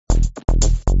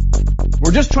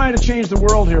We're just trying to change the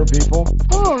world here, people.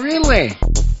 Oh, really?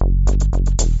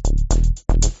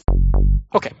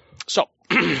 Okay, so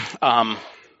it's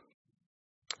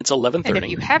 11:30. And if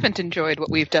you haven't enjoyed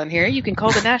what we've done here, you can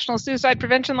call the National Suicide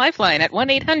Prevention Lifeline at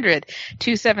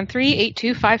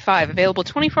 1-800-273-8255. Available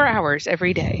 24 hours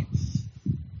every day.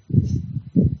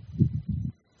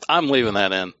 I'm leaving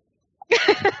that in.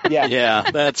 Yeah. Yeah,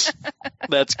 that's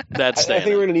I think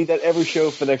we're going to need that every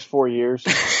show for the next 4 years.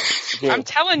 Yeah. I'm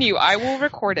telling you, I will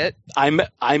record it.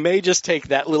 I may just take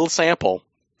that little sample,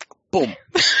 boom,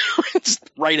 just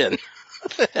right in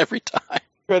every time.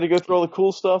 Try to go through all the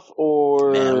cool stuff,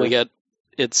 or Man,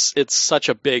 it's such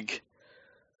a big,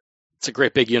 it's a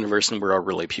great big universe, and we're all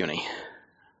really puny.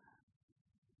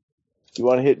 You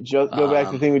want to go back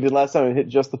to the thing we did last time and hit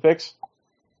just the picks?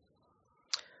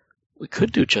 We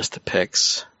could do just the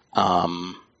picks.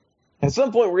 At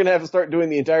some point, we're going to have to start doing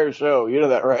the entire show. You know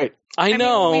that, right? I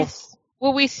know.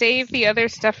 Will we save the other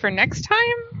stuff for next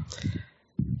time?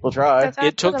 We'll try.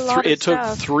 It took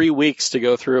 3 weeks to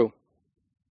go through.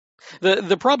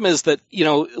 The problem is that, you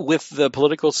know, with the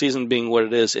political season being what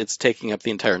it is, it's taking up the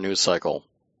entire news cycle,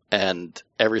 and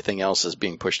everything else is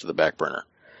being pushed to the back burner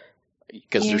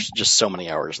because there's just so many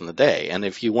hours in the day. And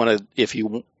if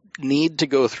you need to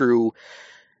go through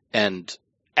and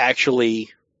actually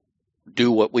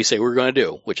do what we say we're going to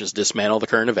do, which is dismantle the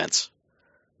current events,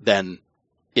 then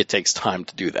it takes time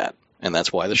to do that. And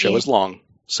that's why the show is long.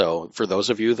 So for those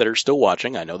of you that are still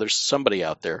watching, I know there's somebody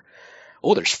out there.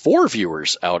 Oh, there's 4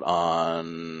 viewers out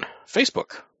on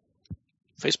Facebook.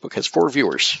 Facebook has 4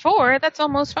 viewers. 4? That's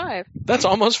almost 5. That's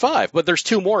almost 5, but there's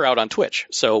 2 more out on Twitch.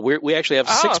 So we actually have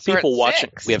 6 people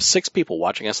watching. 6. We have 6 people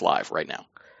watching us live right now.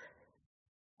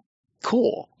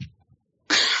 Cool.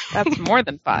 That's more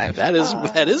than 5. That is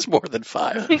more than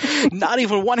 5. Not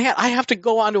even one hand. I have to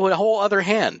go onto a whole other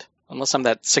hand, unless I'm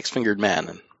that 6-fingered man,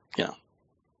 and you know,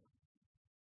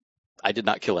 I did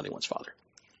not kill anyone's father.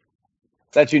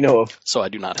 That you know of. So I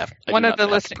do not have. One of the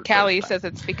listeners, Callie, says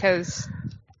it's because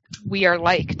we are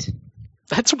liked.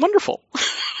 That's wonderful.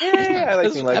 Yeah, I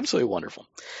like being liked. Absolutely wonderful.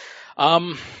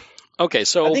 Okay,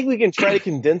 so I think we can try to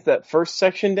condense that first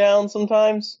section down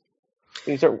sometimes.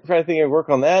 We can start trying to think and work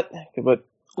on that, but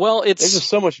there's just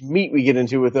so much meat we get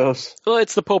into with those. Well,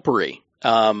 it's the potpourri. We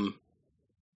can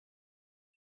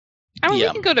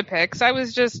go to picks. I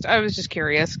was just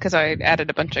curious because I added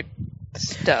a bunch of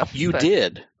stuff. You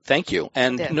did. Thank you.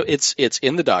 And no, it's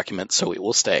in the document, so it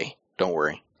will stay. Don't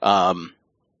worry.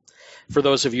 For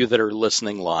those of you that are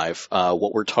listening live,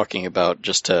 what we're talking about,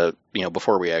 just to, you know,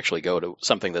 before we actually go to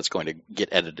something that's going to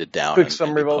get edited down. Quick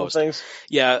summary of all the things.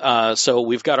 Yeah, so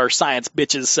we've got our Science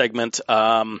Bitches segment.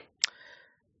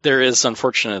 There is,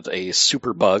 unfortunately, a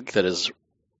super bug that is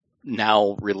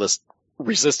now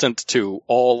resistant to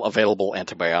all available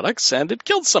antibiotics, and it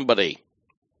killed somebody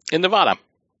in Nevada.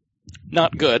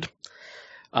 Not good.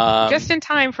 Just in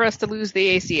time for us to lose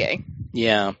the ACA.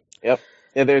 Yeah. Yep.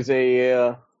 Yeah, there's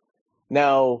a...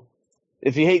 now,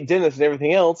 if you hate dentists and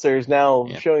everything else, there's now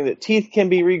showing that teeth can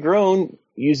be regrown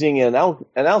using an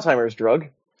Alzheimer's drug.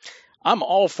 I'm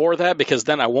all for that because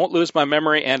then I won't lose my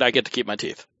memory and I get to keep my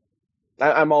teeth.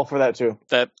 I'm all for that, too.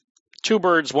 That 2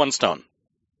 birds, 1 stone.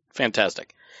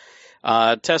 Fantastic.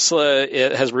 Tesla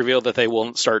has revealed that they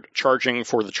will start charging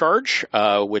for the charge,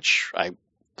 which I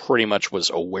pretty much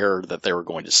was aware that they were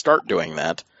going to start doing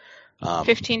that.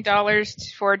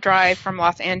 $15 for a drive from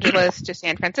Los Angeles to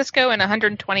San Francisco and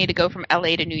 $120 to go from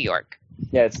LA to New York.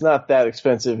 Yeah, it's not that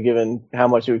expensive given how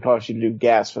much it would cost you to do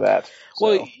gas for that. So.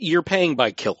 Well, you're paying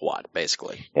by kilowatt,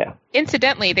 basically. Yeah.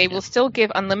 Incidentally, they will still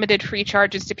give unlimited free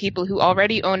charges to people who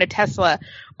already own a Tesla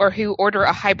or who order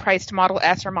a high-priced Model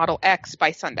S or Model X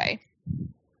by Sunday.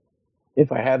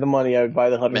 If I had the money, I would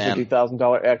buy the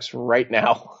 $150,000 X right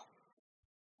now.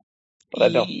 But I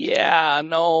don't. Yeah,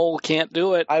 no, can't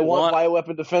do it. I want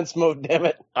bioweapon defense mode, damn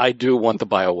it. I do want the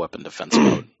bioweapon defense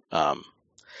mode.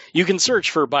 You can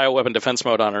search for bioweapon defense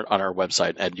mode on our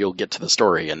website, and you'll get to the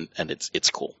story, and it's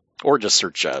cool. Or just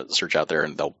search out there,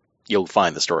 and you'll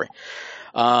find the story.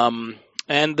 And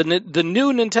the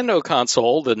new Nintendo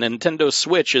console, the Nintendo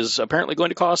Switch, is apparently going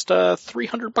to cost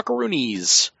 $300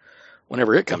 buckaroonies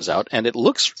whenever it comes out, and it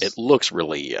looks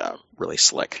really really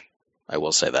slick. I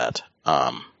will say that.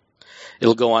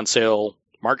 It'll go on sale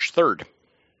March 3rd.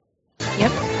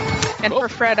 Yep. And for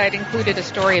Fred, I'd included a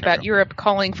story about Europe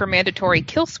calling for mandatory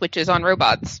kill switches on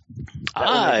robots.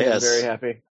 Yes. Very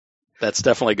happy. That's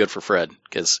definitely good for Fred,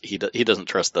 because he doesn't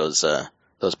trust those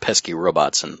pesky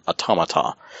robots and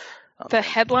automata. The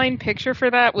headline picture for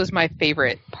that was my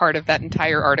favorite part of that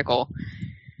entire article.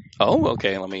 Oh,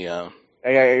 okay. Let me... we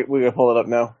gotta pull it up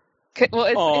now. Well,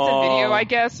 it's a video, I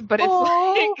guess, but it's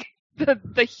like...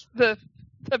 The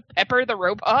Pepper the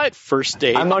robot? First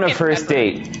date. I'm on a first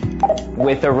date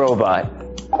with a robot.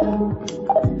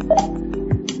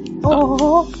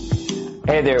 Oh.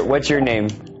 Hey there, what's your name?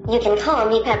 You can call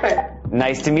me Pepper.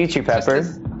 Nice to meet you, Pepper.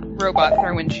 Just this robot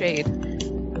throwing shade.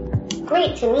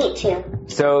 Great to meet you.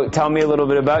 So, tell me a little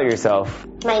bit about yourself.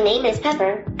 My name is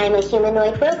Pepper. I'm a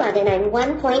humanoid robot and I'm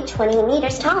 1.20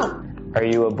 meters tall. Are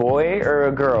you a boy or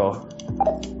a girl?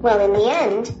 Well, in the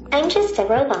end, I'm just a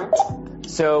robot.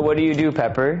 So, what do you do,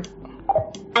 Pepper?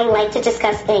 I like to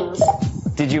discuss things.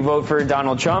 Did you vote for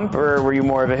Donald Trump, or were you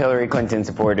more of a Hillary Clinton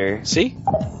supporter? See?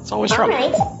 It's always All Trump.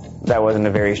 right. That wasn't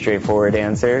a very straightforward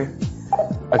answer.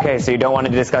 Okay, so you don't want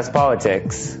to discuss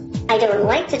politics, I don't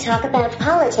like to talk about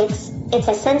politics. It's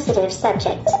a sensitive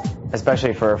subject.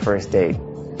 especially for a first date.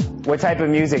 What type of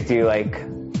music do you like?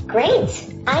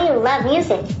 Great. I love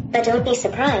music, but don't be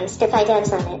surprised if I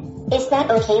dance on it. Is that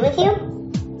okay with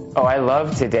you? Oh, I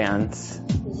love to dance.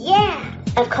 Yeah,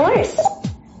 of course.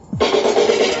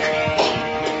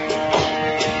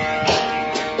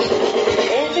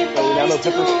 Now the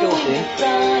Pepper skill thing.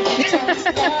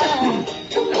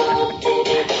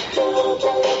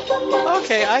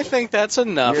 Okay, I think that's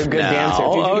enough You're a good now. dancer. If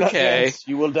you do not Okay, dance,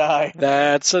 you will die.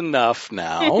 that's enough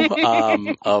now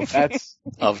of That's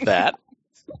that.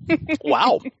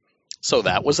 Wow. So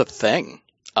that was a thing.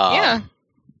 Yeah.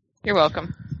 You're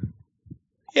welcome.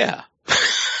 Yeah.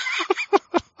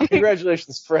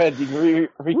 congratulations, Fred. You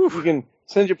can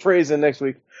send your praise in next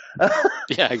week.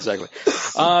 Yeah, exactly.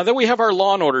 Then we have our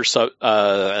Law and Order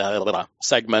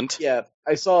segment. Yeah,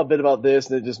 I saw a bit about this,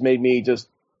 and it just made me just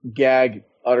gag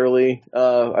utterly.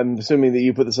 I'm assuming that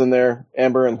you put this in there,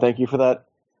 Amber, and thank you for that.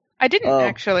 I didn't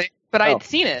actually, but Oh. I'd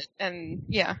seen it, and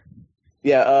yeah.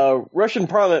 Yeah, Russian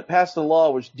parliament passed a law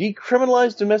which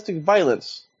decriminalized domestic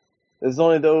violence. It's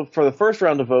only, though, for the first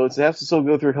round of votes. It has to still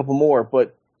go through a couple more,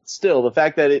 but still, the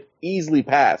fact that it easily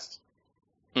passed.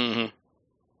 Mm-hmm.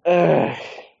 Ugh.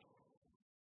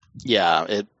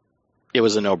 Yeah, it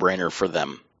was a no-brainer for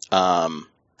them.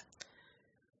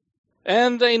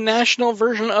 And a national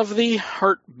version of the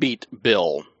Heartbeat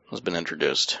Bill has been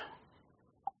introduced.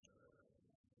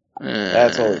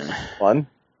 That's always fun.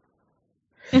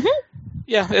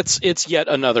 Yeah, it's yet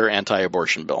another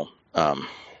anti-abortion bill.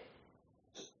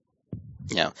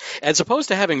 Yeah, as opposed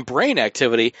to having brain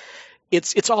activity,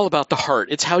 it's all about the heart.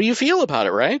 It's how you feel about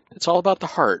it, right? It's all about the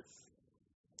heart.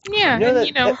 Yeah,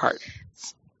 You know and that- Heart.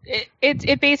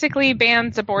 it basically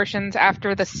bans abortions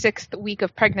after the 6th week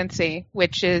of pregnancy,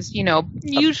 which is,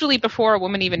 usually before a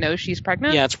woman even knows she's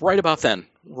pregnant. Yeah, it's right about then.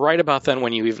 Right about then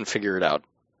when you even figure it out.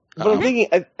 But I'm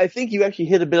thinking, I think you actually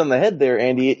hit a bit on the head there,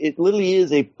 Andy. It literally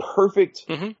is a perfect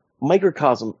Mhm.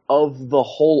 microcosm of the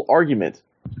whole argument.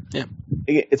 Yeah.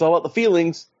 It's all about the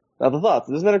feelings, not the thoughts.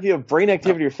 It doesn't matter if you have brain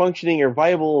activity or functioning or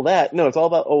viable that. No, it's all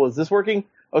about, is this working?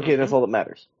 Okay, that's all that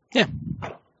matters. Yeah.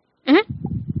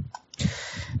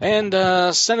 And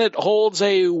Senate holds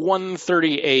a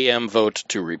 1:30 a.m. vote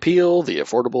to repeal the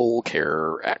Affordable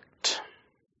Care Act.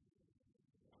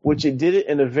 Which it did it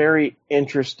in a very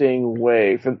interesting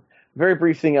way. For very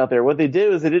brief thing out there, what they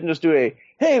did is they didn't just do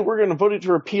hey, we're going to vote it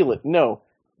to repeal it. No.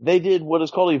 They did what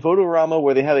is called a votorama,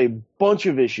 where they have a bunch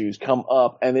of issues come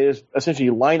up, and they just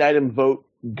essentially line item vote,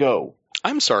 go.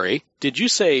 I'm sorry, did you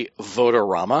say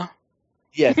votorama?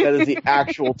 Yes, that is the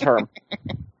actual term.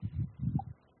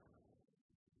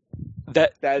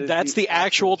 That is That's the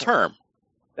actual term.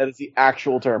 That is the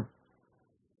actual term.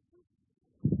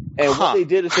 And what they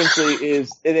did essentially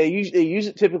is they use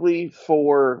it typically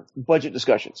for budget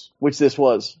discussions, which this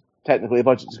was technically a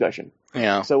budget discussion.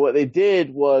 Yeah. So what they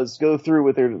did was go through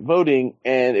with their voting,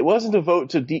 and it wasn't a vote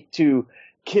to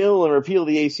kill and repeal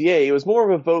the ACA. It was more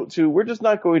of a vote to, we're just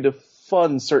not going to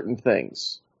fund certain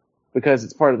things because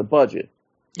it's part of the budget.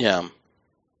 Yeah.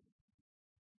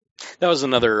 That was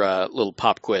another little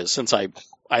pop quiz, since I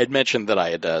had mentioned that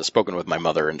I had spoken with my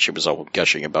mother, and she was all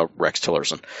gushing about Rex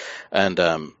Tillerson. And,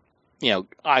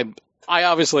 I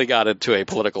obviously got into a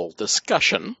political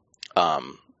discussion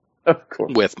Of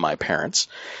course. with my parents.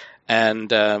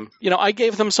 And, I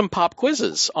gave them some pop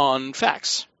quizzes on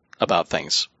facts about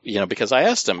things, because I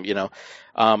asked them,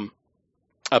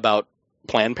 about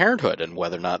Planned Parenthood and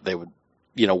whether or not they would,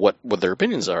 what their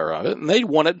opinions are of it. And they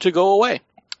wanted to go away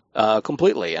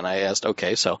completely. And I asked,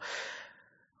 okay, so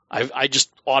I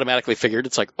just automatically figured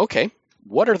it's like, okay,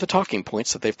 what are the talking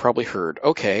points that they've probably heard?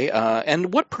 Okay,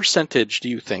 and what percentage do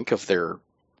you think of their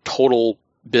total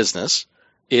business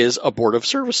is abortive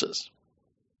services?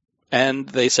 And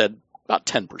they said about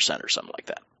 10% or something like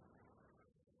that.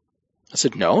 I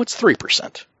said, no, it's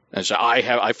 3%. And so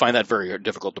I find that very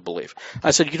difficult to believe.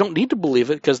 I said, you don't need to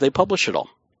believe it because they publish it all.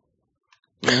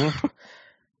 And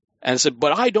I said,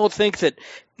 but I don't think that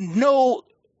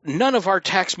none of our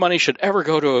tax money should ever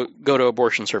go to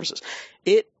abortion services.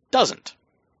 It doesn't.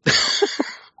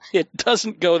 It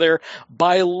doesn't go there.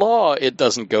 By law, it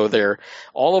doesn't go there.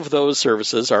 All of those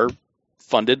services are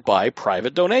funded by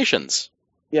private donations.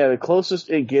 Yeah, the closest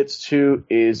it gets to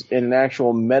is in an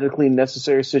actual medically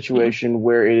necessary situation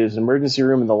where it is an emergency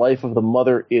room and the life of the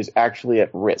mother is actually at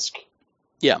risk.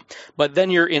 Yeah, but then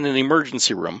you're in an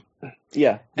emergency room.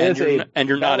 Yeah, and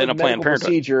you're not in a Planned Parenthood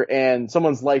procedure, and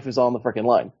someone's life is on the freaking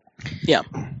line. Yeah,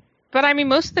 but I mean,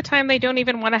 most of the time they don't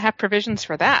even want to have provisions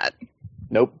for that.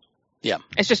 Nope. Yeah,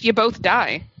 it's just you both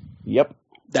die. Yep,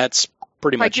 that's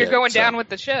pretty much like you're going down with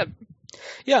the ship.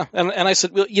 Yeah, and I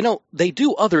said, well, they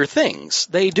do other things.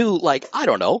 They do, like, I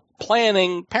don't know,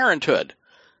 planning parenthood.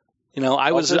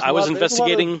 I was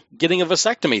investigating getting a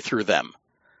vasectomy through them.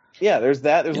 Yeah, there's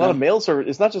that. There's a lot of mail service.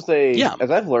 It's not just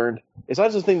as I've learned, it's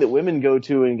not just a thing that women go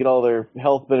to and get all their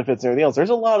health benefits and everything else. There's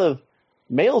a lot of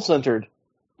male-centered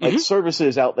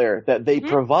services out there that they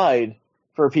provide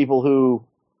for people who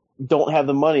don't have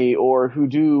the money or who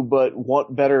do but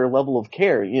want better level of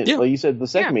care. Like you said,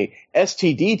 vasectomy,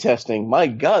 STD testing. My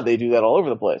God, they do that all over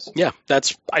the place. Yeah,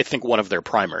 that's, I think, one of their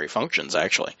primary functions,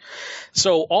 actually.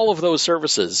 So all of those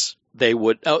services, they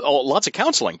would lots of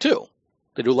counseling, too.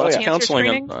 They do lots of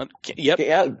counseling.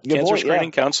 Cancer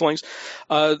screening, counselings.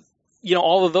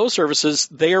 All of those services,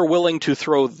 they are willing to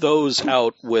throw those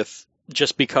out with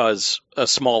just because a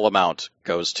small amount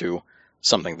goes to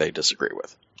something they disagree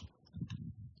with.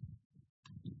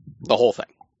 The whole thing.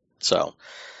 So,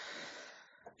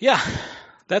 yeah,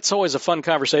 that's always a fun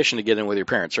conversation to get in with your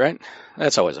parents, right?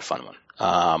 That's always a fun one.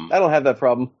 I don't have that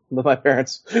problem with my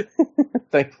parents,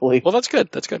 thankfully. Well, that's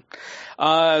good. That's good.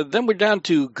 Then we're down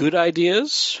to good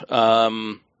ideas.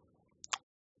 Going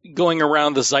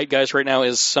around the zeitgeist right now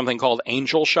is something called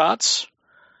angel shots.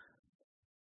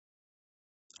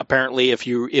 Apparently, if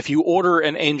you order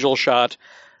an angel shot,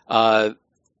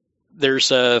 there's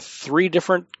 3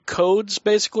 different codes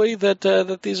basically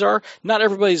that these are. Not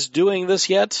everybody's doing this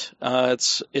yet.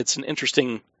 It's an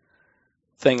interesting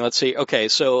thing. Let's see. Okay,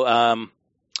 so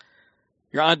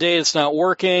you're on a date, it's not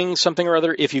working, something or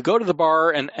other. If you go to the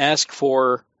bar and ask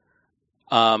for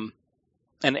an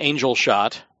angel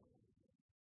shot,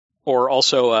 or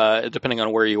also depending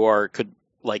on where you are, it could,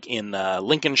 like in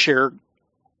Lincolnshire,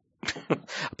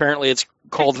 apparently it's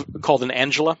called an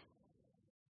Angela.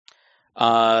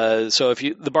 So if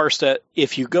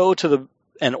you go to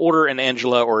and order an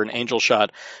Angela or an angel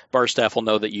shot, bar staff will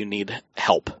know that you need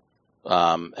help.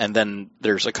 And then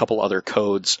there's a couple other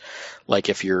codes, like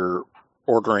if you're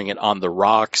ordering it on the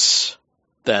rocks,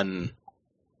 then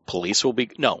police will be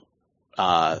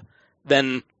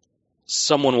then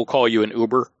someone will call you an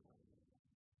Uber.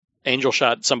 Angel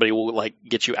shot, somebody will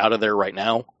get you out of there right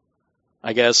now,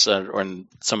 I guess, or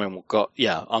someone will go,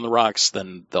 on the rocks,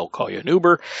 then they'll call you an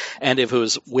Uber. And if it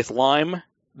was with Lyme,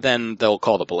 then they'll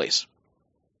call the police.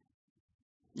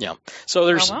 Yeah. So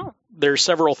there's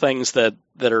several things that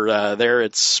are there.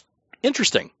 It's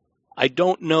interesting. I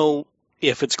don't know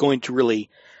if it's going to really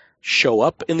show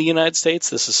up in the United States.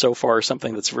 This is so far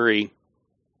something that's very,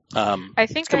 I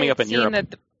think coming up in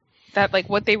Europe. That like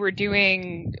what they were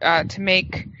doing to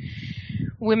make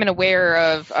women aware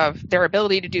of their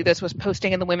ability to do this was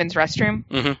posting in the women's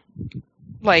restroom,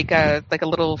 like a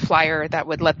little flyer that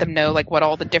would let them know what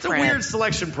all the different weird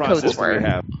selection process were. We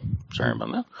have. Sorry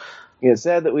about that. Yeah, it's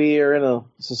sad that we are in a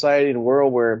society and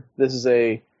world where this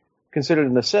is considered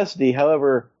a necessity.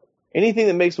 However, anything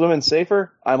that makes women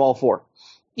safer, I'm all for.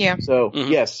 Yeah. So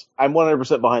yes, I'm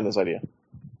 100% behind this idea.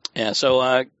 Yeah.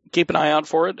 So keep an eye out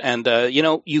for it, and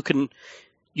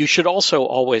you should also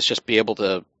always just be able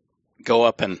to go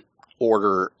up and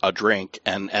order a drink,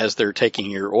 and as they're taking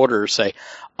your order, say,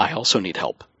 I also need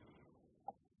help.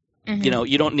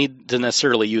 You don't need to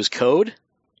necessarily use code.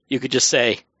 You could just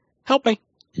say, help me.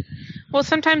 Well,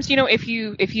 sometimes, if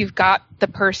you've got the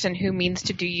person who means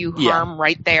to do you harm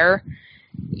right there,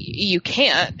 you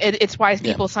can't. It's why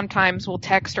people sometimes will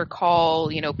text or call,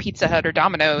 Pizza Hut or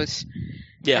Domino's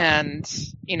and,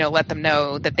 let them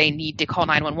know that they need to call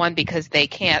 911 because they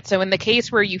can't. So in the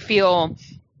case where you feel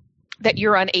that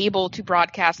you're unable to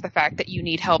broadcast the fact that you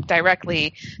need help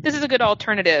directly, this is a good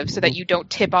alternative so that you don't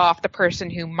tip off the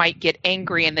person who might get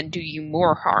angry and then do you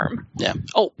more harm. Yeah.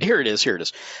 Oh, here it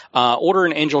is. Order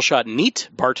an angel shot neat.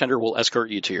 Bartender will escort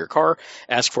you to your car.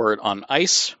 Ask for it on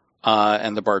ice,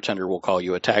 and the bartender will call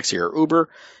you a taxi or Uber.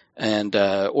 And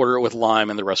order it with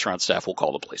lime, and the restaurant staff will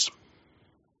call the police.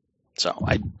 So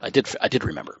I did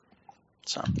remember.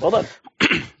 So well done.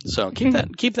 So keep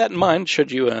that in mind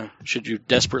should you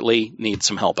desperately need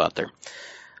some help out there.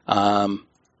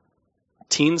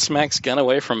 teen smacks gun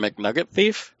away from McNugget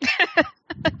thief?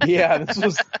 Yeah,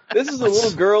 this is a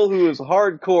little girl who is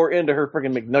hardcore into her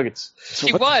freaking McNuggets.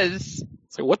 She was.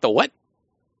 So what the what?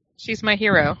 She's my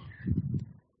hero.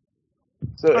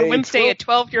 So On Wednesday, a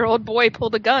 12-year-old boy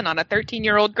pulled a gun on a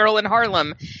 13-year-old girl in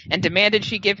Harlem and demanded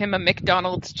she give him a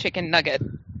McDonald's chicken nugget.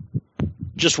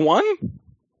 Just one?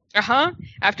 Uh-huh.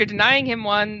 After denying him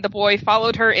one, the boy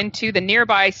followed her into the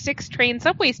nearby 6-train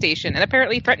subway station and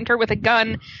apparently threatened her with a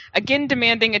gun, again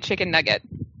demanding a chicken nugget.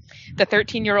 The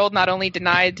 13-year-old not only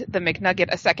denied the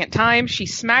McNugget a second time, she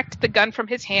smacked the gun from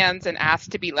his hands and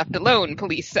asked to be left alone,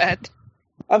 police said.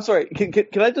 I'm sorry,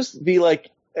 can I just be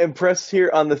impressed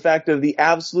here on the fact of the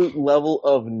absolute level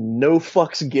of no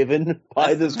fucks given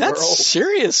by this girl? That's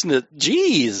seriousness.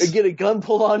 Jeez. And get a gun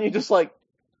pulled on you, just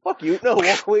fuck you. No,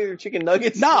 walk away with your chicken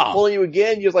nuggets. No. Pulling you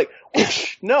again, you're just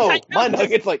whoosh, no, my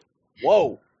nuggets,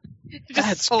 whoa.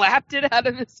 Just slapped it out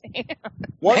of his hand.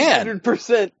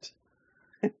 100%.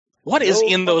 What is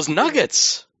in those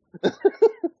nuggets?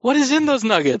 What is in those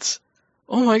nuggets?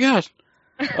 Oh my god.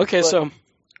 Okay, so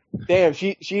damn,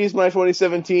 she's my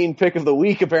 2017 pick of the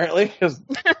week apparently.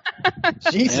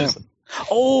 Jesus. Yeah.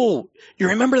 Oh, you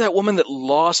remember that woman that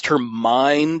lost her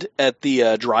mind at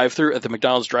the drive-thru, at the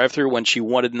McDonald's drive-thru when she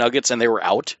wanted nuggets and they were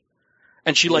out?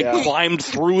 And she climbed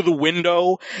through the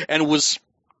window and was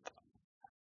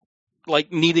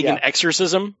needing an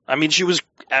exorcism. I mean, she was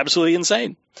absolutely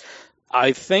insane.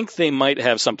 I think they might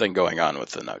have something going on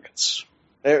with the nuggets.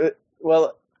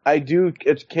 Well, I do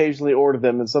occasionally order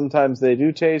them, and sometimes they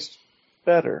do taste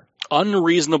better.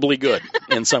 Unreasonably good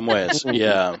in some ways.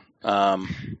 Yeah.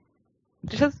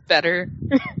 Just better.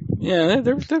 Yeah,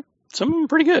 they're some of them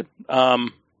pretty good.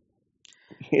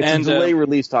 It's a delay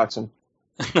release toxin.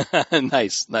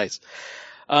 Nice.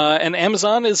 And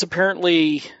Amazon is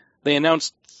apparently, they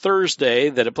announced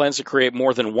Thursday that it plans to create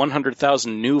more than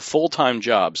 100,000 new full-time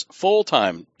jobs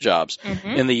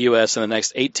in the U.S. in the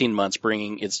next 18 months,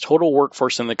 bringing its total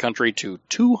workforce in the country to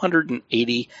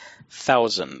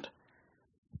 280,000.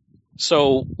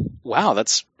 So, wow,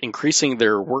 that's increasing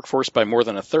their workforce by more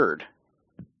than a third.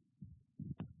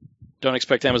 Don't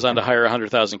expect Amazon to hire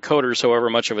 100,000 coders, however,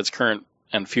 much of its current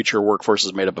and future workforce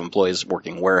is made up of employees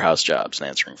working warehouse jobs and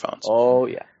answering phones. Oh,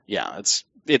 yeah. Yeah, it's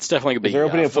definitely going to be they're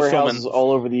opening up warehouses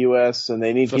all over the U.S. and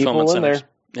they need people in there.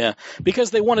 Yeah, because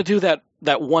they want to do that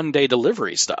one-day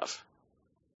delivery stuff.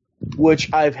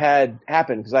 Which I've had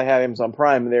happen because I have Amazon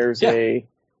Prime. And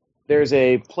there's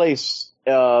a place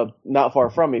not far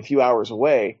from me, a few hours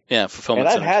away. Yeah, fulfillment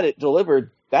and centers. I've had it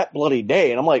delivered that bloody day,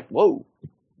 and I'm like, whoa,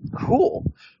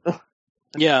 cool.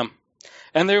 Yeah,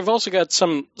 and they've also got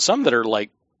some that are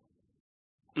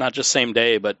not just same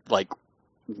day, but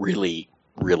really,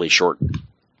 really short.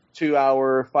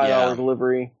 2-hour, 5-hour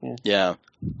delivery. Yeah.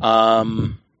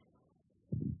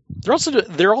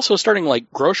 They're also starting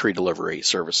grocery delivery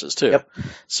services too. Yep.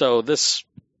 So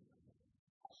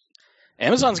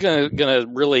Amazon's gonna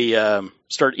really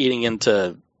start eating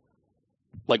into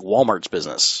Walmart's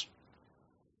business.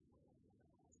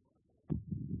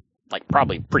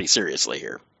 Probably pretty seriously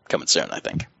here, coming soon, I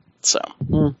think. So.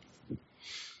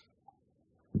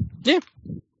 Yeah.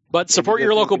 But support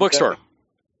your local bookstore.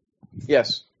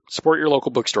 Yes. Support your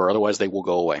local bookstore, otherwise they will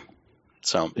go away.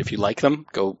 So if you like them,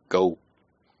 go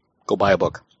buy a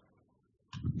book.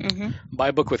 Mm-hmm. Buy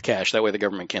a book with cash. That way the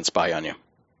government can't spy on you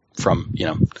from,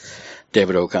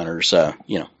 David O'Connor's,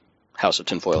 House of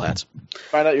Tinfoil Hats.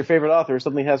 Find out your favorite author.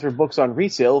 Something has her books on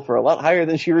resale for a lot higher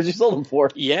than she originally sold them for.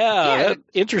 Yeah,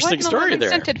 interesting story there.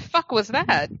 What scented fuck was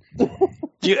that? Do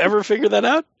you ever figure that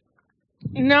out?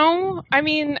 No, I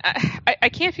mean, I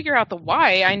can't figure out the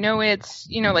why. I know it's,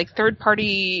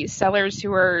 third-party sellers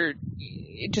who are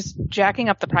just jacking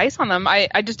up the price on them.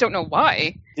 I just don't know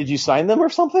why. Did you sign them or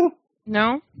something?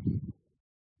 No.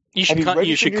 You should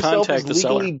contact the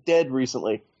seller. Legally dead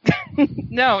recently.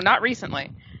 No, not recently.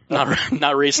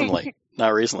 Not recently.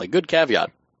 Not recently. Good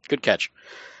caveat. Good catch.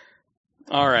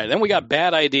 All right, then we got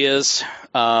bad ideas.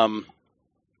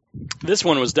 This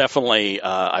one was definitely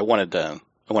I wanted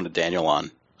Daniel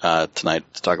on tonight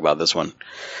to talk about this one,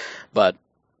 but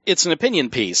it's an opinion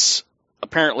piece.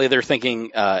 Apparently, they're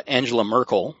thinking Angela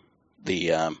Merkel,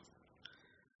 the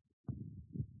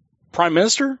Prime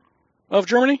Minister of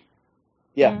Germany.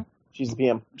 Yeah, she's the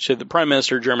PM. She's the Prime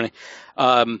Minister of Germany.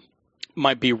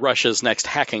 Might be Russia's next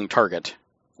hacking target,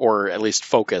 or at least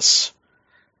focus.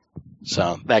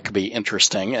 So that could be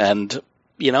interesting, and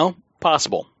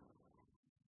possible.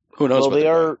 Who knows?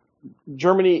 Well,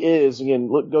 Germany is, again,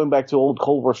 going back to old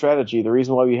Cold War strategy, the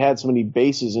reason why we had so many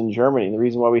bases in Germany, the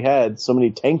reason why we had so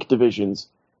many tank divisions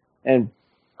and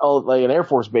an Air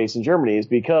Force base in Germany is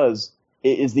because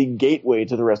it is the gateway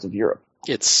to the rest of Europe.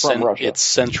 It's from Russia. It's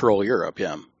Central Europe,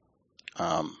 yeah.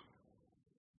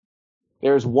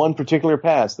 There's one particular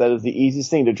pass that is the easiest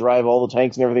thing to drive all the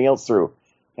tanks and everything else through.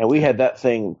 And we had that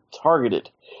thing targeted.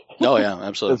 Oh, yeah,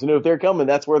 absolutely. Because if they're coming,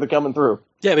 that's where they're coming through.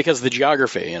 Yeah, because of the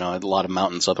geography, a lot of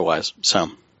mountains otherwise. So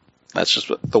that's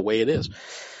just the way it is.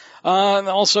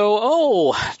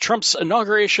 Also, Trump's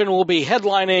inauguration will be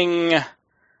headlining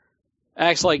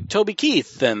acts like Toby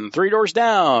Keith and Three Doors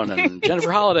Down and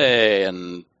Jennifer Holliday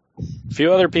and a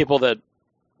few other people that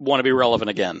want to be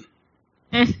relevant again.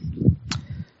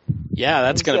 Yeah,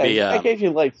 that's going to be... I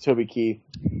occasionally liked Toby Keith.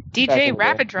 DJ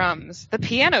Rapid Drums, the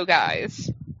piano guys.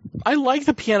 I like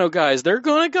the piano guys. They're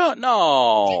going to go...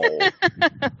 No.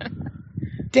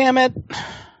 Damn it.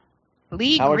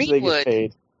 Lee How much do they Greenwood. get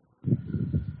paid?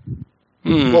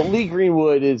 Well, Lee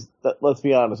Greenwood is, let's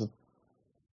be honest,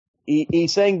 he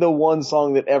sang the one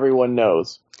song that everyone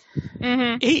knows.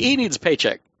 Mm-hmm. He needs a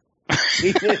paycheck.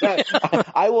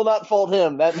 I will not fault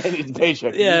him. That man needs a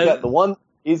paycheck. Yeah.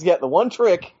 He's got the one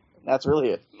trick. That's really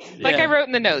it. Like I wrote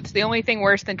in the notes, the only thing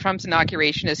worse than Trump's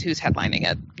inauguration is who's headlining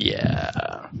it.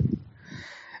 Yeah.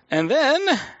 And then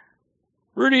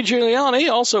Rudy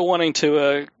Giuliani also wanting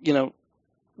to,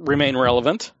 remain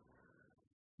relevant.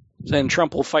 Then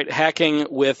Trump will fight hacking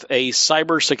with a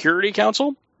cybersecurity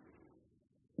council.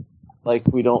 Like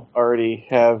we don't already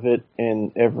have it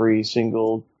in every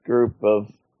single group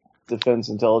of defense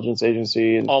intelligence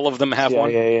agency and all of them have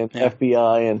CIA one. and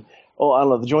FBI and I don't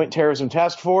know, the Joint Terrorism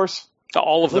Task Force.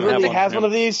 All of them have one. Has one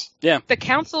of these. Yeah. The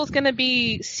council is going to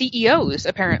be CEOs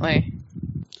apparently.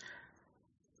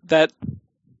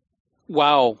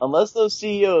 Wow. Unless those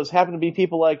CEOs happen to be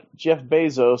people like Jeff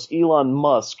Bezos, Elon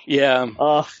Musk,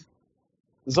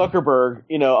 Zuckerberg,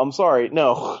 I'm sorry,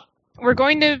 no. We're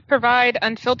going to provide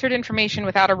unfiltered information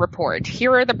without a report.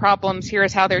 Here are the problems. Here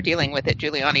is how they're dealing with it,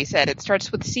 Giuliani said. It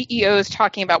starts with CEOs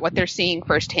talking about what they're seeing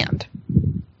firsthand.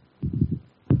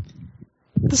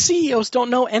 The CEOs don't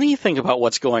know anything about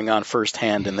what's going on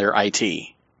firsthand in their IT.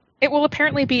 It will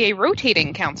apparently be a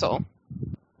rotating council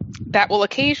that will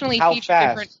occasionally feature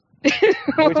different...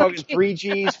 Are we talking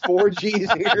 3Gs,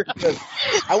 4Gs here? Because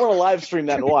I want to live stream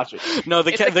that and watch it. No,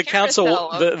 the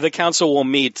council will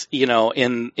meet, in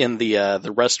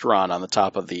the restaurant on the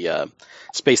top of the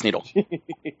Space Needle,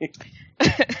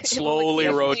 slowly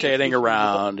rotating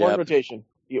around. One rotation.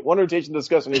 You get one rotation to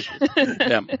discuss an issue.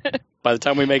 Yeah. By the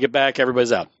time we make it back,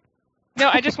 everybody's out. No,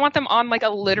 I just want them on like a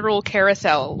literal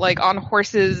carousel, like on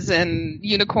horses and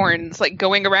unicorns, like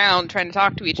going around trying to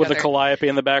talk to each other. With a calliope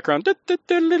in the background. Who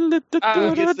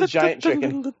gets the giant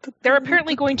chicken? They're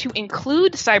apparently going to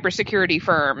include cybersecurity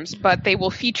firms, but they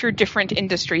will feature different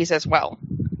industries as well.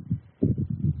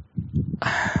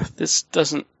 This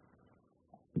doesn't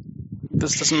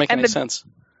make any sense.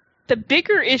 The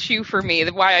bigger issue for me,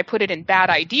 why I put it in bad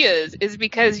ideas, is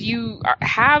because you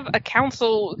have a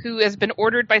council who has been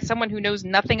ordered by someone who knows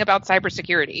nothing about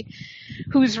cybersecurity,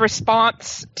 whose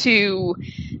response to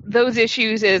those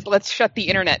issues is, let's shut the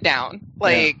internet down.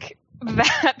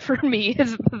 That for me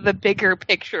is the bigger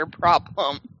picture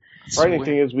problem. Frightening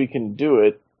thing is we can do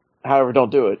it, however,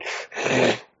 don't do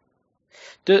it.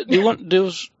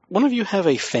 Does one of you have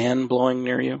a fan blowing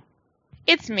near you?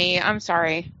 It's me. I'm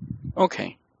sorry.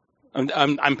 Okay.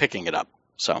 I'm picking it up,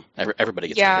 so everybody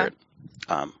gets to hear it.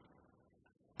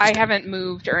 I haven't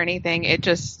moved or anything.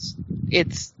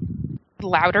 It's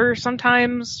louder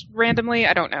sometimes randomly.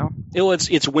 I don't know.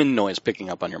 It's wind noise picking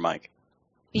up on your mic.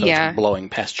 So it's blowing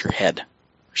past your head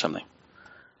or something.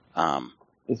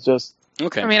 It's just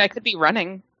okay. I mean, I could be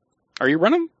running. Are you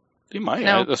running? You might.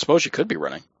 No. I suppose you could be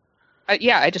running.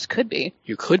 I just could be.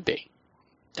 You could be.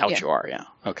 Doubt you are. Yeah.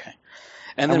 Okay.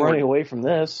 And I'm then running away from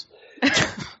this.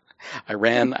 I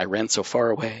ran so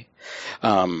far away.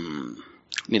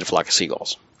 Need a flock of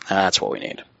seagulls. That's what we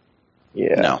need.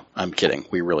 Yeah. No, I'm kidding.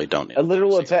 We really don't need a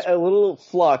little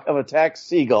flock of attacked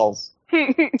seagulls.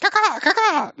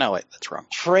 Caca. No, wait, that's wrong.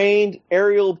 Trained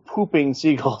aerial pooping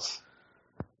seagulls.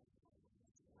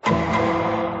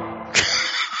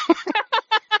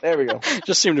 There we go.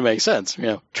 Just seemed to make sense.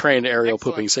 Trained aerial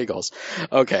pooping seagulls.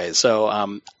 Okay, so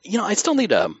I still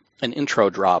need an intro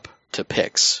drop to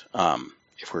picks.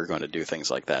 If we were going to do things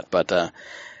like that. But you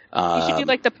should do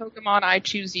like the Pokemon I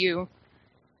Choose You.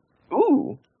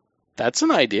 Ooh. That's an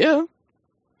idea.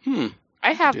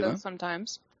 I have those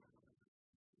sometimes.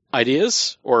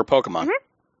 Ideas or Pokemon? Mm-hmm.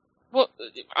 Well,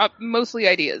 mostly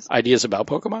ideas. Ideas about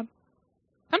Pokemon?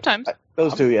 Sometimes.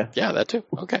 Those two, yeah. Yeah, that too.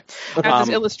 Okay. As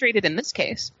is illustrated in this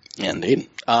case. Indeed.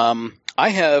 I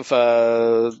have,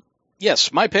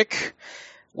 my pick,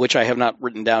 which I have not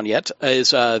written down yet,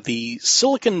 is the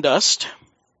Silicon Dust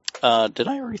Did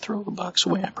I already throw the box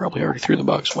away? I probably already threw the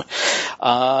box away.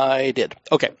 I did.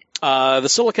 Okay. The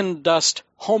Silicon Dust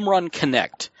Home Run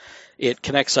Connect. It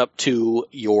connects up to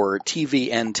your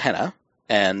TV antenna,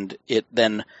 and it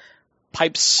then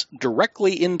pipes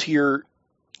directly into your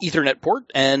Ethernet port,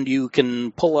 and you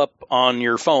can pull up on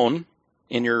your phone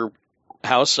in your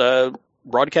house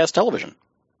broadcast television.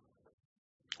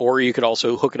 Or you could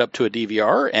also hook it up to a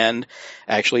DVR and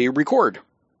actually record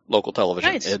local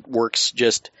television. Nice. It works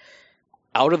just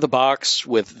out of the box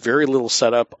with very little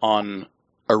setup on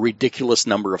a ridiculous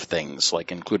number of things,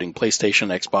 like including PlayStation,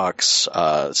 Xbox,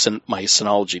 my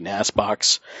Synology NAS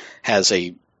box has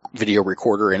a video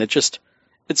recorder, and it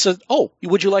says, oh,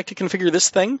 would you like to configure this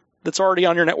thing that's already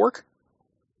on your network?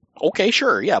 Okay,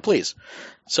 sure, yeah, please.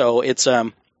 So it's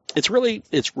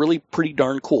really pretty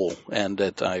darn cool, and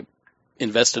I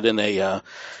invested in a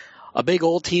big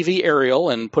old TV aerial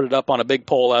and put it up on a big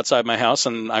pole outside my house,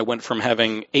 and I went from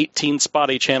having 18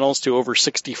 spotty channels to over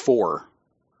 64.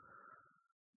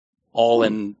 All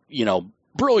in,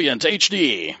 brilliant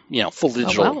HD, full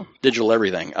digital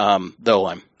everything. Though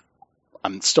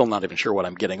I'm still not even sure what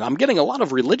I'm getting. I'm getting a lot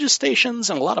of religious stations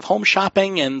and a lot of home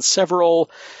shopping and several,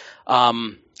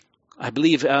 I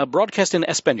believe, broadcast in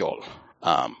Espanol,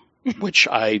 which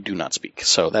I do not speak,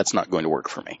 so that's not going to work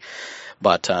for me.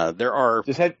 But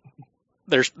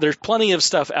there's plenty of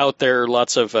stuff out there,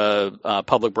 lots of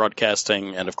public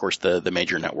broadcasting, and of course the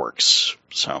major networks.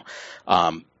 So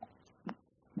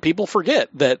people forget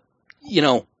that you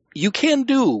can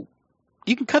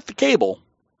cut the cable,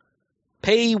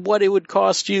 pay what it would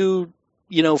cost you,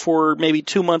 for maybe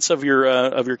 2 months of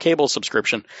your cable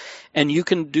subscription, and you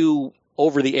can do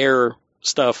over the air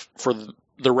stuff for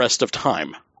the rest of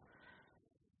time.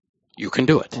 You can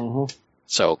do it. Mm-hmm.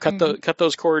 So cut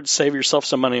those cords, save yourself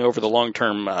some money over the long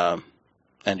term,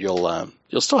 and you'll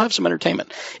still have some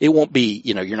entertainment. It won't be,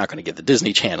 you're not going to get the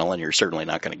Disney Channel, and you're certainly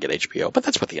not going to get HBO, but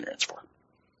that's what the internet's for.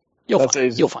 You'll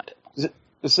find it.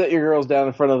 Just set your girls down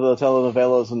in front of the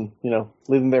telenovelas and,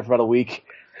 leave them there for about a week.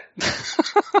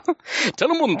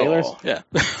 Telemundo. Yeah.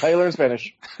 How you learn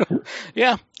Spanish.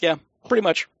 Yeah, pretty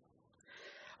much.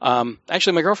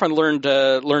 Actually, my girlfriend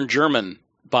learned German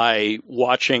by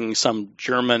watching some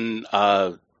German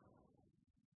soap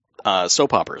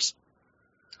operas.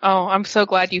 Oh, I'm so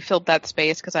glad you filled that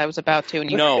space because I was about to.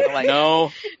 And you No.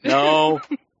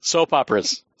 Soap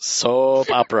operas.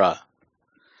 Soap opera.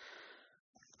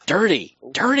 Dirty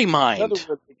mind.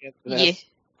 Yeah.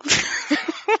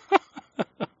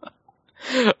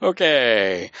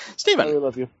 Okay. Steven. I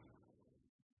love you.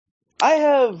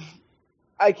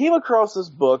 I came across this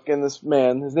book, and this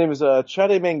man, his name is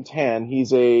Chade-Meng Tan.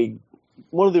 He's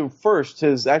one of the first,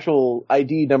 his actual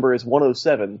ID number is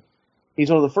 107. He's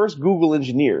one of the first Google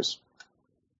engineers.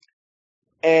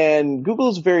 And Google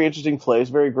is a very interesting place,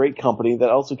 very great company that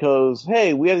also goes,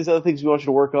 hey, we have these other things we want you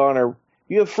to work on, or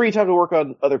you have free time to work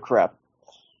on other crap.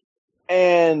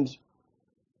 And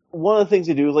one of the things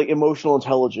they do is like emotional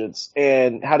intelligence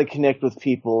and how to connect with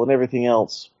people and everything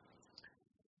else.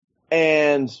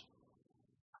 And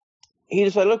he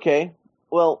decided, okay,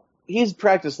 well, he's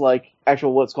practiced like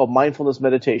actual what's called mindfulness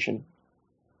meditation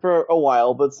for a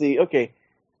while, but he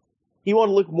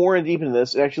wanted to look more in deep into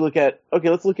this and actually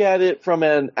let's look at it from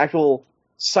an actual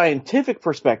scientific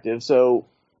perspective. So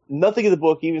nothing in the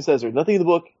book even says nothing in the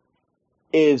book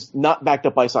is not backed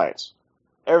up by science.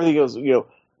 Everything goes,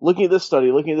 looking at this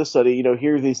study,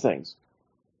 here are these things.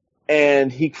 And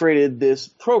he created this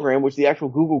program, which the actual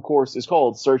Google course is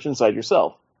called Search Inside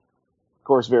Yourself. Of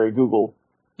course, very Google.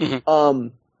 Mm-hmm.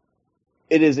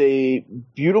 It is a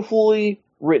beautifully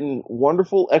written,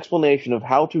 wonderful explanation of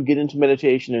how to get into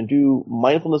meditation and do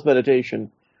mindfulness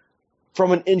meditation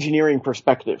from an engineering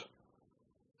perspective.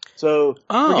 So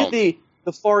forget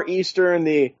the Far Eastern,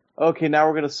 now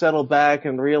we're going to settle back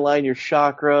and realign your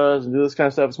chakras and do this kind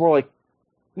of stuff. It's more like,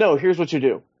 no, here's what you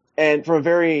do. And from a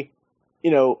very,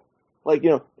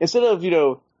 instead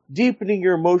of, deepening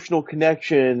your emotional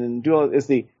connection and doing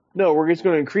we're just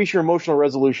going to increase your emotional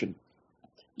resolution.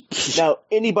 Now,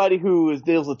 anybody who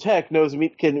deals with tech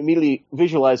can immediately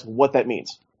visualize what that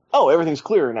means. Oh, everything's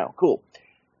clearer now. Cool.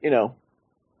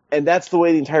 And that's the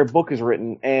way the entire book is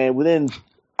written. And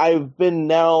I've been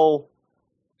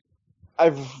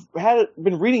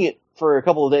reading it for a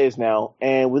couple of days now,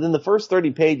 and within the first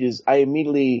 30 pages, I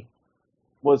immediately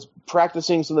was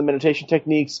practicing some of the meditation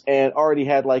techniques and already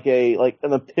had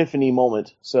an epiphany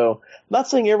moment. So, not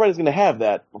saying everybody's going to have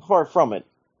that, far from it.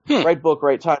 Right book,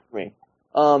 right time for me.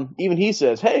 Even he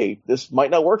says, hey, this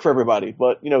might not work for everybody,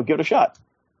 but, give it a shot.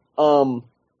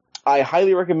 I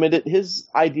highly recommend it. His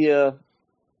idea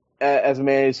as a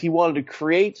man is he wanted to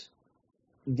create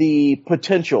the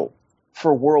potential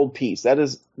for world peace. That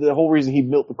is the whole reason he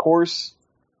built the course.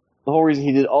 The whole reason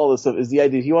he did all this stuff is the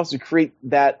idea he wants to create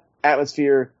that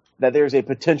atmosphere that there's a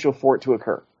potential for it to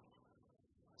occur.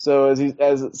 So as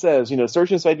it says,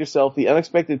 search inside yourself the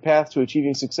unexpected path to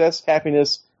achieving success,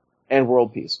 happiness, and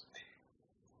world peace.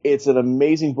 It's an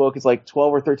amazing book. It's like $12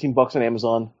 or $13 on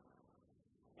Amazon.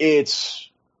 It's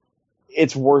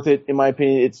worth it, in my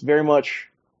opinion. It's very much,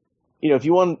 if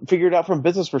you want to figure it out from a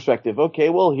business perspective, okay,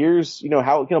 well, here's,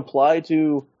 how it can apply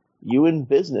to you in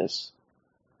business.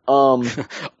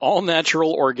 All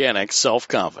natural, organic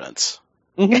self-confidence.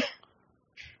 Mm-hmm.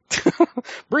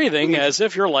 Breathing as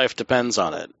if your life depends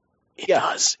on it. It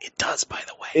does. It does, by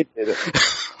the way. It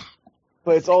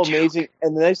But it's all amazing.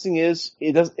 And the nice thing is,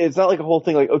 it's not like a whole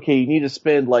thing like, okay, you need to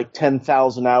spend like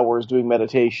 10,000 hours doing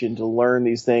meditation to learn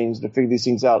these things, to figure these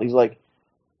things out. He's like,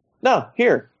 no,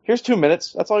 here's 2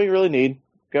 minutes. That's all you really need.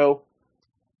 Go.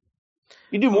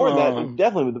 You do more than that,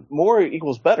 definitely. More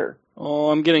equals better.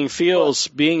 Oh, I'm getting feels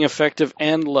being effective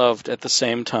and loved at the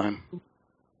same time.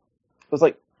 It's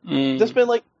like, just spend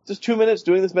like just 2 minutes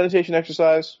doing this meditation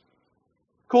exercise.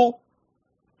 Cool.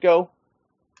 Go.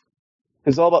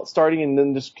 It's all about starting and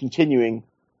then just continuing.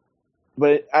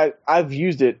 But I've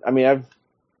used it. I mean,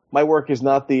 my work is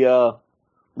not the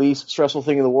least stressful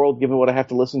thing in the world, given what I have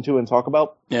to listen to and talk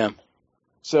about. Yeah.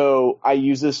 So I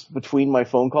use this between my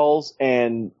phone calls,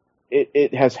 and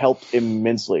it has helped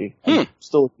immensely. I'm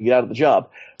still looking to get out of the job.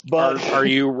 But are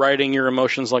you riding your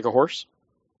emotions like a horse?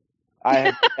 I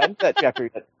haven't gotten to that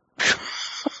chapter yet.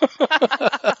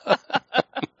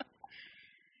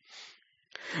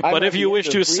 But if you wish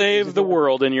to save the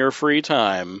world in your free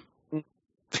time,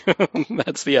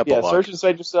 that's the epilogue. Yeah, Search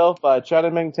Inside Yourself by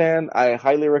China Meng Tan. I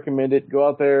highly recommend it. Go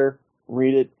out there,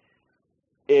 read it.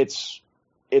 It's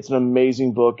an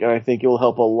amazing book, and I think it will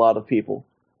help a lot of people.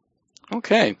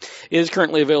 Okay. It is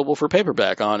currently available for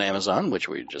paperback on Amazon, which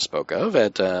we just spoke of,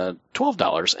 at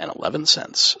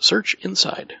 $12.11. Search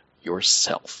Inside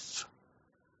Yourself.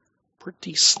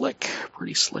 Pretty slick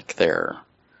there.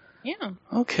 Yeah.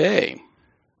 Okay.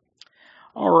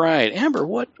 All right. Amber,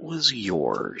 what was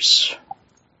yours?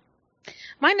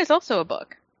 Mine is also a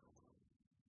book.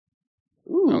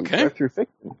 Ooh, okay. Through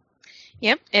fiction.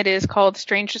 Yep. It is called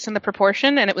Strangeness in the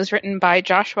Proportion, and it was written by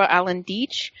Joshua Allen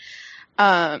Deitch,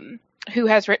 who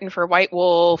has written for White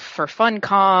Wolf, for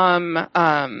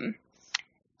Funcom.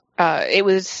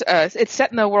 It's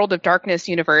set in the World of Darkness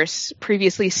universe,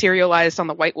 previously serialized on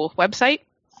the White Wolf website.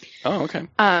 Oh, okay.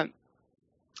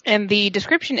 And the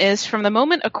description is, from the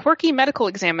moment a quirky medical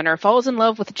examiner falls in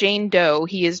love with Jane Doe,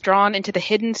 he is drawn into the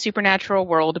hidden supernatural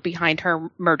world behind her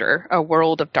murder, a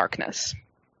world of darkness.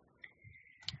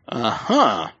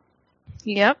 Uh-huh.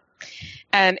 Yep.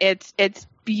 And it's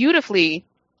beautifully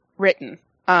written.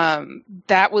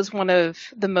 That was one of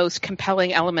the most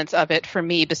compelling elements of it for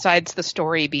me, besides the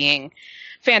story being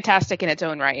fantastic in its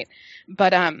own right.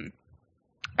 But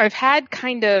I've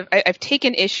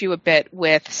taken issue a bit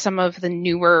with some of the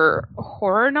newer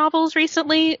horror novels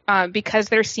recently, because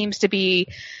there seems to be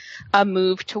a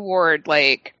move toward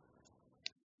like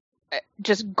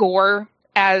just gore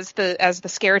as the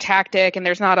scare tactic, and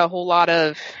there's not a whole lot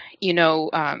of,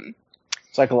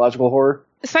 psychological horror.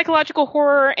 Psychological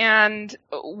horror, and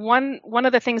one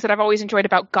of the things that I've always enjoyed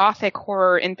about Gothic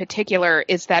horror in particular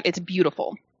is that it's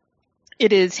beautiful.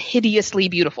 It is hideously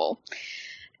beautiful.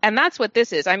 And that's what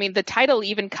this is. I mean, the title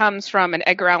even comes from an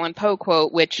Edgar Allan Poe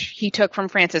quote, which he took from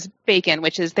Francis Bacon,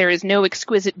 which is, "There is no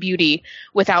exquisite beauty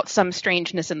without some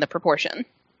strangeness in the proportion."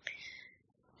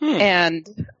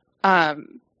 And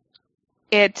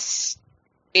it's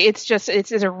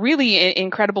a really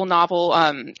incredible novel.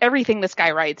 Everything this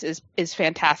guy writes is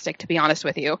fantastic, to be honest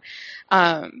with you.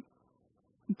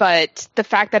 But the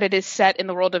fact that it is set in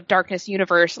the World of Darkness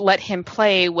universe let him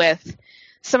play with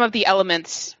some of the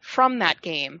elements from that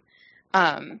game,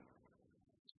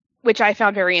 which I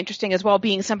found very interesting as well,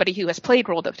 being somebody who has played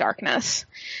World of Darkness.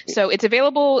 So it's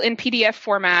available in PDF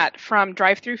format from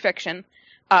Drive-Thru Fiction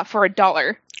for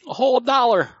 $1. A whole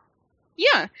 $1.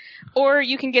 Yeah. Or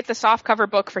you can get the softcover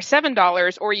book for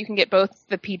 $7, or you can get both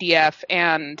the PDF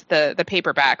and the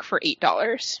paperback for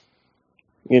 $8.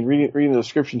 And reading the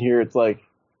description here, it's like,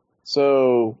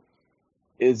 so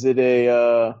is it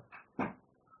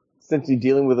essentially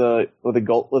dealing with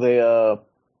a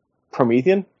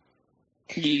Promethean?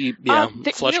 Yeah,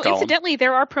 flesh column. Incidentally,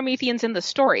 there are Prometheans in the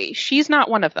story. She's not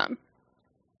one of them.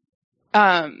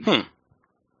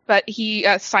 But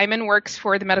Simon works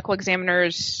for the medical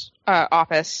examiner's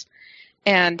office,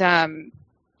 and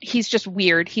he's just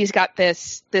weird. He's got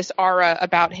this aura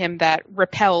about him that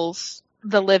repels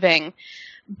the living,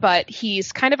 but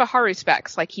he's kind of a Haru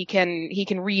specs. Like he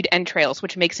can read entrails,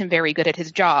 which makes him very good at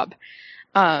his job,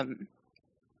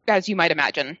 as you might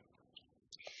imagine.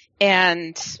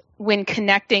 And when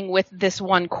connecting with this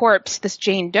one corpse, this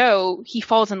Jane Doe, he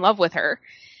falls in love with her.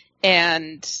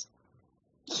 And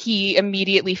he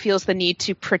immediately feels the need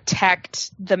to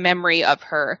protect the memory of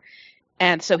her.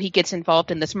 And so he gets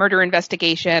involved in this murder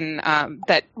investigation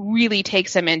that really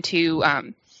takes him into,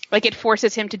 it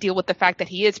forces him to deal with the fact that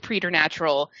he is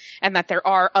preternatural and that there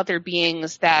are other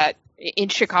beings that in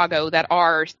Chicago that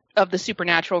are of the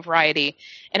supernatural variety.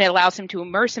 And it allows him to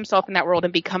immerse himself in that world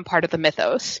and become part of the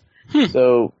mythos.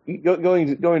 So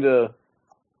going to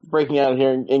breaking out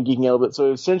here and geeking out a bit.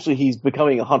 So essentially he's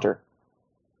becoming a hunter.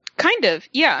 Kind of,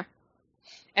 yeah.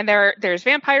 And there's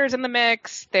vampires in the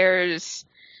mix. There's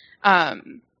a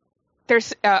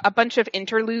bunch of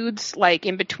interludes, like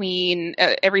in between.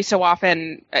 Every so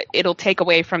often, it'll take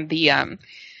away from the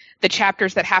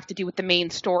chapters that have to do with the main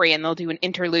story, and they'll do an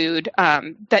interlude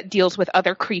that deals with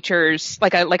other creatures,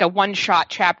 like a one-shot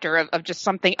chapter of just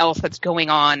something else that's going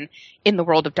on in the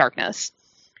world of darkness.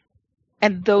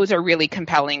 And those are really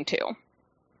compelling too.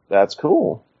 That's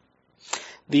cool.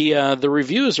 The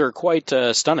reviews are quite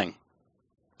stunning.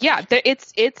 Yeah,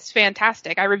 it's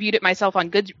fantastic. I reviewed it myself on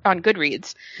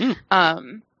Goodreads.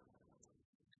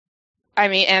 I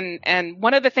mean, and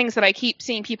one of the things that I keep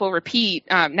seeing people repeat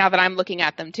now that I'm looking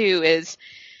at them too is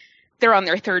they're on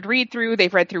their third read through.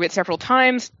 They've read through it several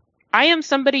times. I am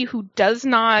somebody who does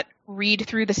not read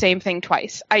through the same thing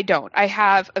twice. I don't. I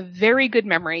have a very good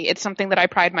memory. It's something that I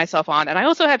pride myself on. And I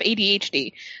also have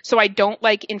ADHD, so I don't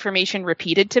like information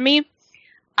repeated to me.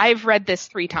 I've read this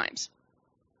 3 times.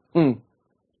 Wow.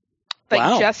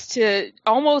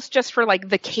 Just for like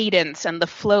the cadence and the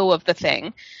flow of the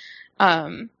thing.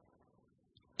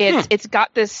 It's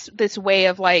got this way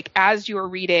of like, as you're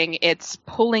reading, it's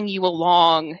pulling you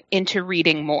along into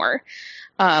reading more.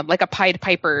 Like a Pied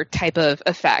Piper type of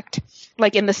effect.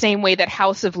 Like in the same way that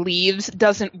House of Leaves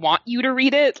doesn't want you to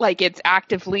read it, like it's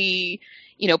actively,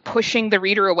 pushing the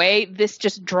reader away. This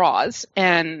just draws.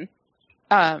 And,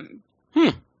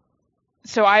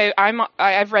 so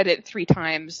I've read it 3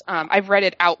 times. I've read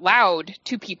it out loud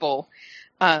to people,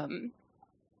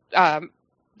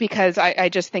 because I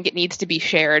just think it needs to be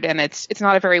shared, and it's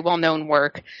not a very well-known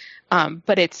work,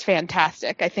 but it's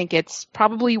fantastic. I think it's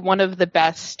probably one of the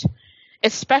best,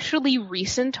 especially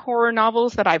recent horror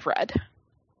novels that I've read.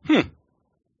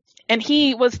 And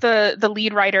he was the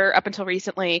lead writer up until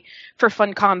recently for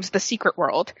Funcom's The Secret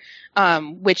World,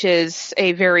 which is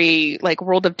a very like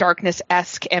World of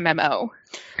Darkness-esque MMO.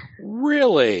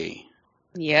 Really?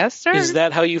 Yes, sir. Is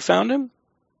that how you found him?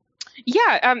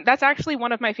 Yeah, that's actually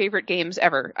one of my favorite games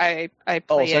ever. I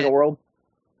play Secret World?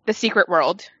 The Secret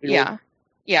World. Yeah.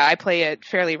 Yeah, I play it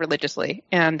fairly religiously.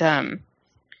 And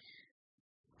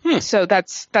so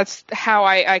that's how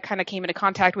I kind of came into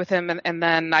contact with him, and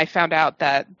then I found out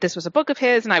that this was a book of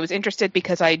his, and I was interested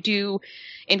because I do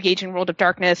engage in World of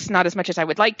Darkness, not as much as I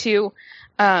would like to.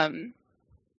 Yeah,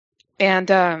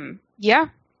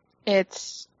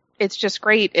 it's just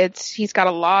great. He's got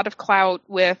a lot of clout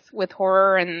with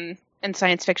horror and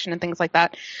science fiction and things like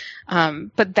that.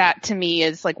 But that to me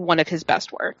is like one of his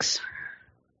best works.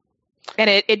 And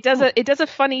it does a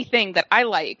funny thing that I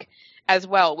like as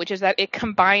well, which is that it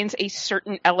combines a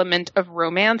certain element of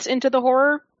romance into the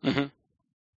horror. Mm-hmm.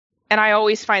 And I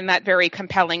always find that very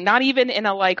compelling, not even in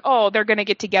a like, oh, they're going to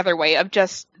get together way, of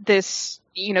just this,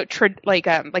 like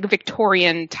a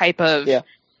Victorian type of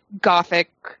gothic,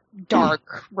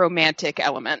 dark, romantic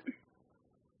element.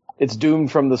 It's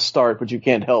doomed from the start, but you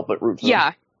can't help but root for them.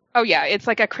 Yeah. Oh yeah. It's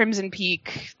like a Crimson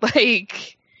Peak,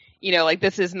 like, like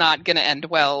this is not going to end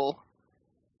well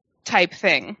type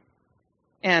thing.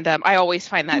 And I always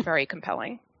find that very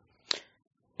compelling.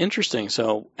 Interesting.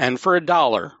 So, and for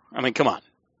 $1, I mean, come on,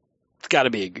 it's got to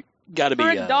be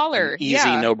 $1, an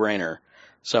easy no-brainer.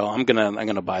 So I'm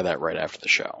gonna buy that right after the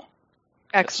show.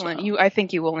 Excellent. I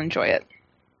think you will enjoy it.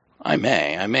 I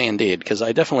may indeed, because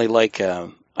I definitely like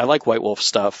White Wolf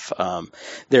stuff.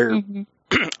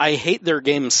 I hate their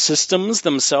game systems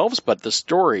themselves, but the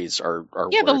stories are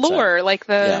the lore, like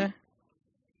the.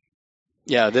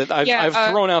 Yeah,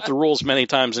 I've thrown out the rules many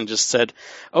times and just said,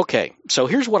 okay, so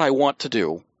here's what I want to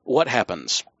do. What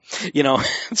happens?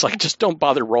 It's like, just don't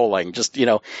bother rolling. Just,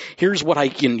 here's what I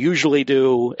can usually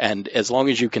do. And as long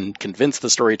as you can convince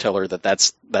the storyteller that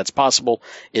that's possible,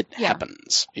 it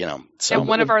happens, So. And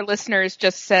one of our listeners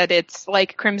just said it's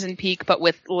like Crimson Peak, but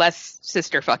with less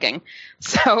sister fucking.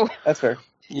 So. That's fair.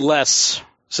 Less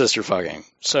sister fucking.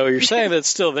 So you're saying that it's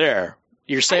still there.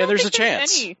 You're saying there's a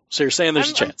chance. Any. So you're saying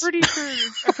there's a chance.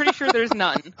 I'm pretty sure there's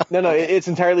none. No, it's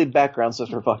entirely background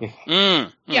sister fucking.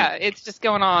 Yeah, it's just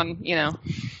going on,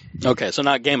 Okay, so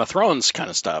not Game of Thrones kind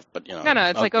of stuff, but No,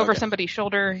 it's like over somebody's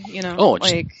shoulder, Oh,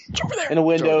 it's over there. In a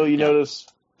window, you notice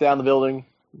down the building.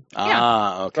 Okay.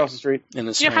 Across the street. In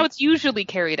the how it's usually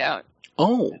carried out.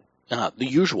 Oh, the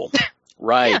usual.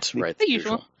 Right, right. The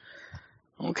usual.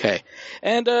 Okay.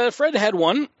 And Fred had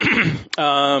one.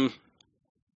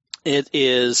 It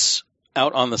is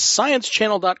out on the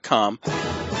sciencechannel.com.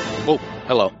 Oh,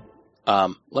 hello.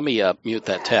 Let me mute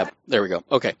that tab. There we go.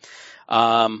 Okay.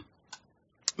 Let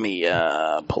me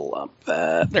pull up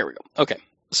that. There we go. Okay.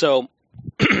 So,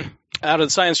 out of the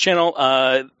Science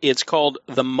Channel, it's called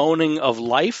The Moaning of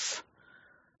Life.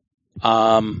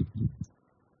 I'm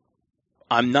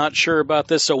not sure about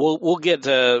this, so we'll get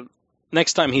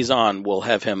next time he's on, we'll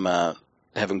have him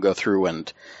go through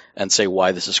and say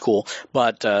why this is cool.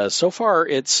 But so far,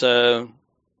 it's hey,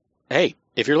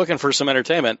 if you're looking for some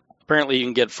entertainment, apparently you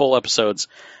can get full episodes,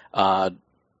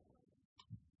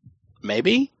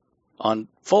 maybe on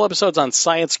full episodes on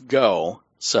Science Go.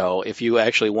 So if you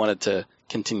actually wanted to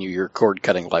continue your cord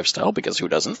cutting lifestyle, because who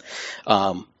doesn't?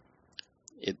 You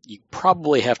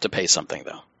probably have to pay something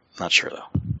though. Not sure though.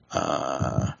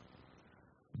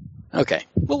 Okay,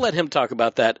 we'll let him talk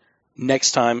about that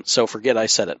next time. So forget I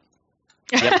said it.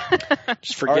 Yep.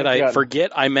 Just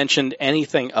forget I mentioned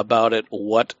anything about it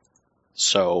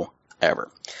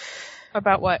whatsoever.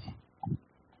 About what?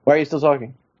 Why are you still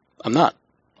talking? I'm not.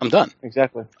 I'm done.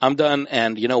 Exactly. I'm done,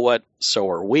 and you know what? So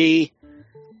are we.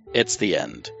 It's the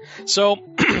end. So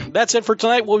that's it for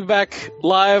tonight. We'll be back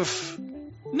live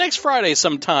next Friday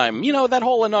sometime. That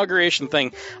whole inauguration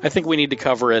thing, I think we need to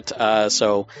cover it,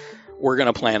 so we're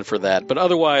going to plan for that. But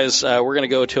otherwise, we're going to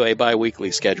go to a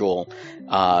bi-weekly schedule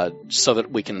so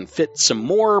that we can fit some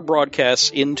more broadcasts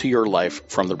into your life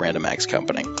from the Random Acts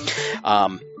Company.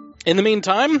 In the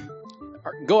meantime,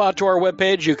 go out to our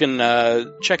webpage. You can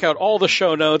check out all the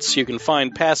show notes. You can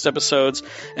find past episodes,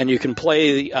 and you can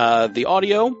play the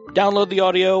audio, download the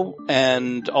audio,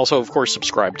 and also, of course,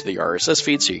 subscribe to the RSS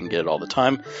feed so you can get it all the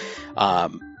time.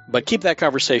 But keep that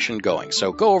conversation going.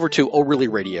 So go over to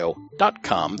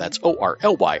ORlyRadio.com. That's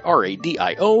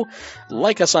ORLYRADIO.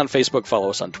 Like us on Facebook, follow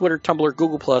us on Twitter, Tumblr,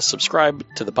 Google+, subscribe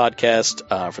to the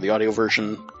podcast for the audio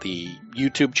version, the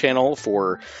YouTube channel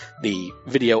for the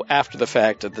video after the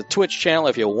fact, the Twitch channel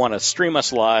if you want to stream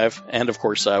us live, and of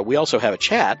course we also have a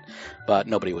chat, but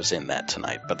nobody was in that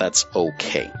tonight, but that's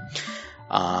okay.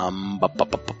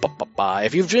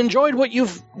 If you've enjoyed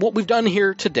what we've done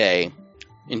here today,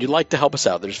 and you'd like to help us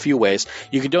out, there's a few ways.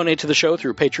 You can donate to the show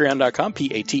through patreon.com,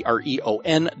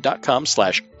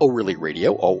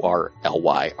 patreon.com/ORlyRadio,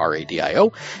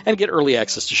 ORLYRADIO, and get early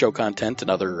access to show content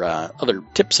and other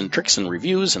tips and tricks and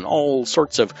reviews and all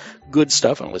sorts of good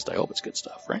stuff. And at least I hope it's good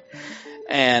stuff, right?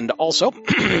 And also,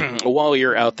 while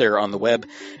you're out there on the web,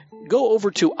 go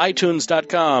over to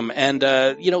iTunes.com and,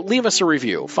 leave us a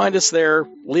review. Find us there,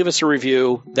 leave us a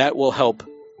review. That will help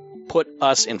put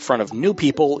us in front of new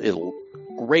people. It'll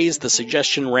raise the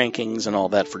suggestion rankings and all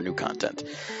that for new content.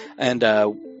 And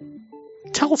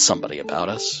tell somebody about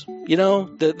us.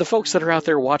 The folks that are out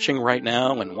there watching right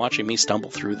now and watching me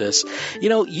stumble through this,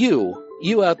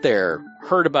 you out there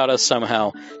heard about us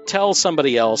somehow. Tell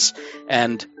somebody else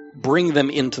and bring them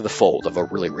into the fold of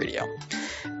O'Reilly Radio.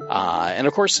 And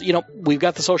of course, we've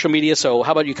got the social media, so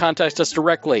how about you contact us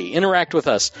directly, interact with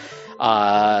us.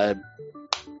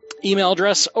 Email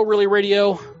address,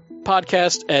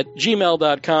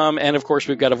 ORlyRadioPodcast@gmail.com. And of course,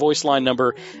 we've got a voice line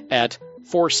number at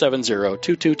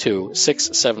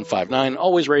 470-222-6759.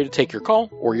 Always ready to take your call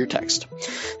or your text.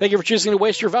 Thank you for choosing to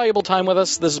waste your valuable time with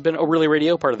us. This has been O'Reilly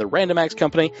Radio, part of the Random Acts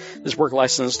Company. This work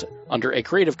licensed under a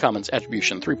Creative Commons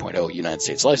Attribution 3.0 United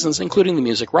States license, including the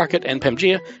music Rocket and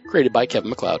Pangea, created by Kevin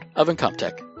MacLeod of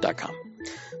Incompetech.com.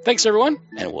 Thanks, everyone,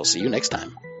 and we'll see you next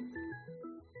time.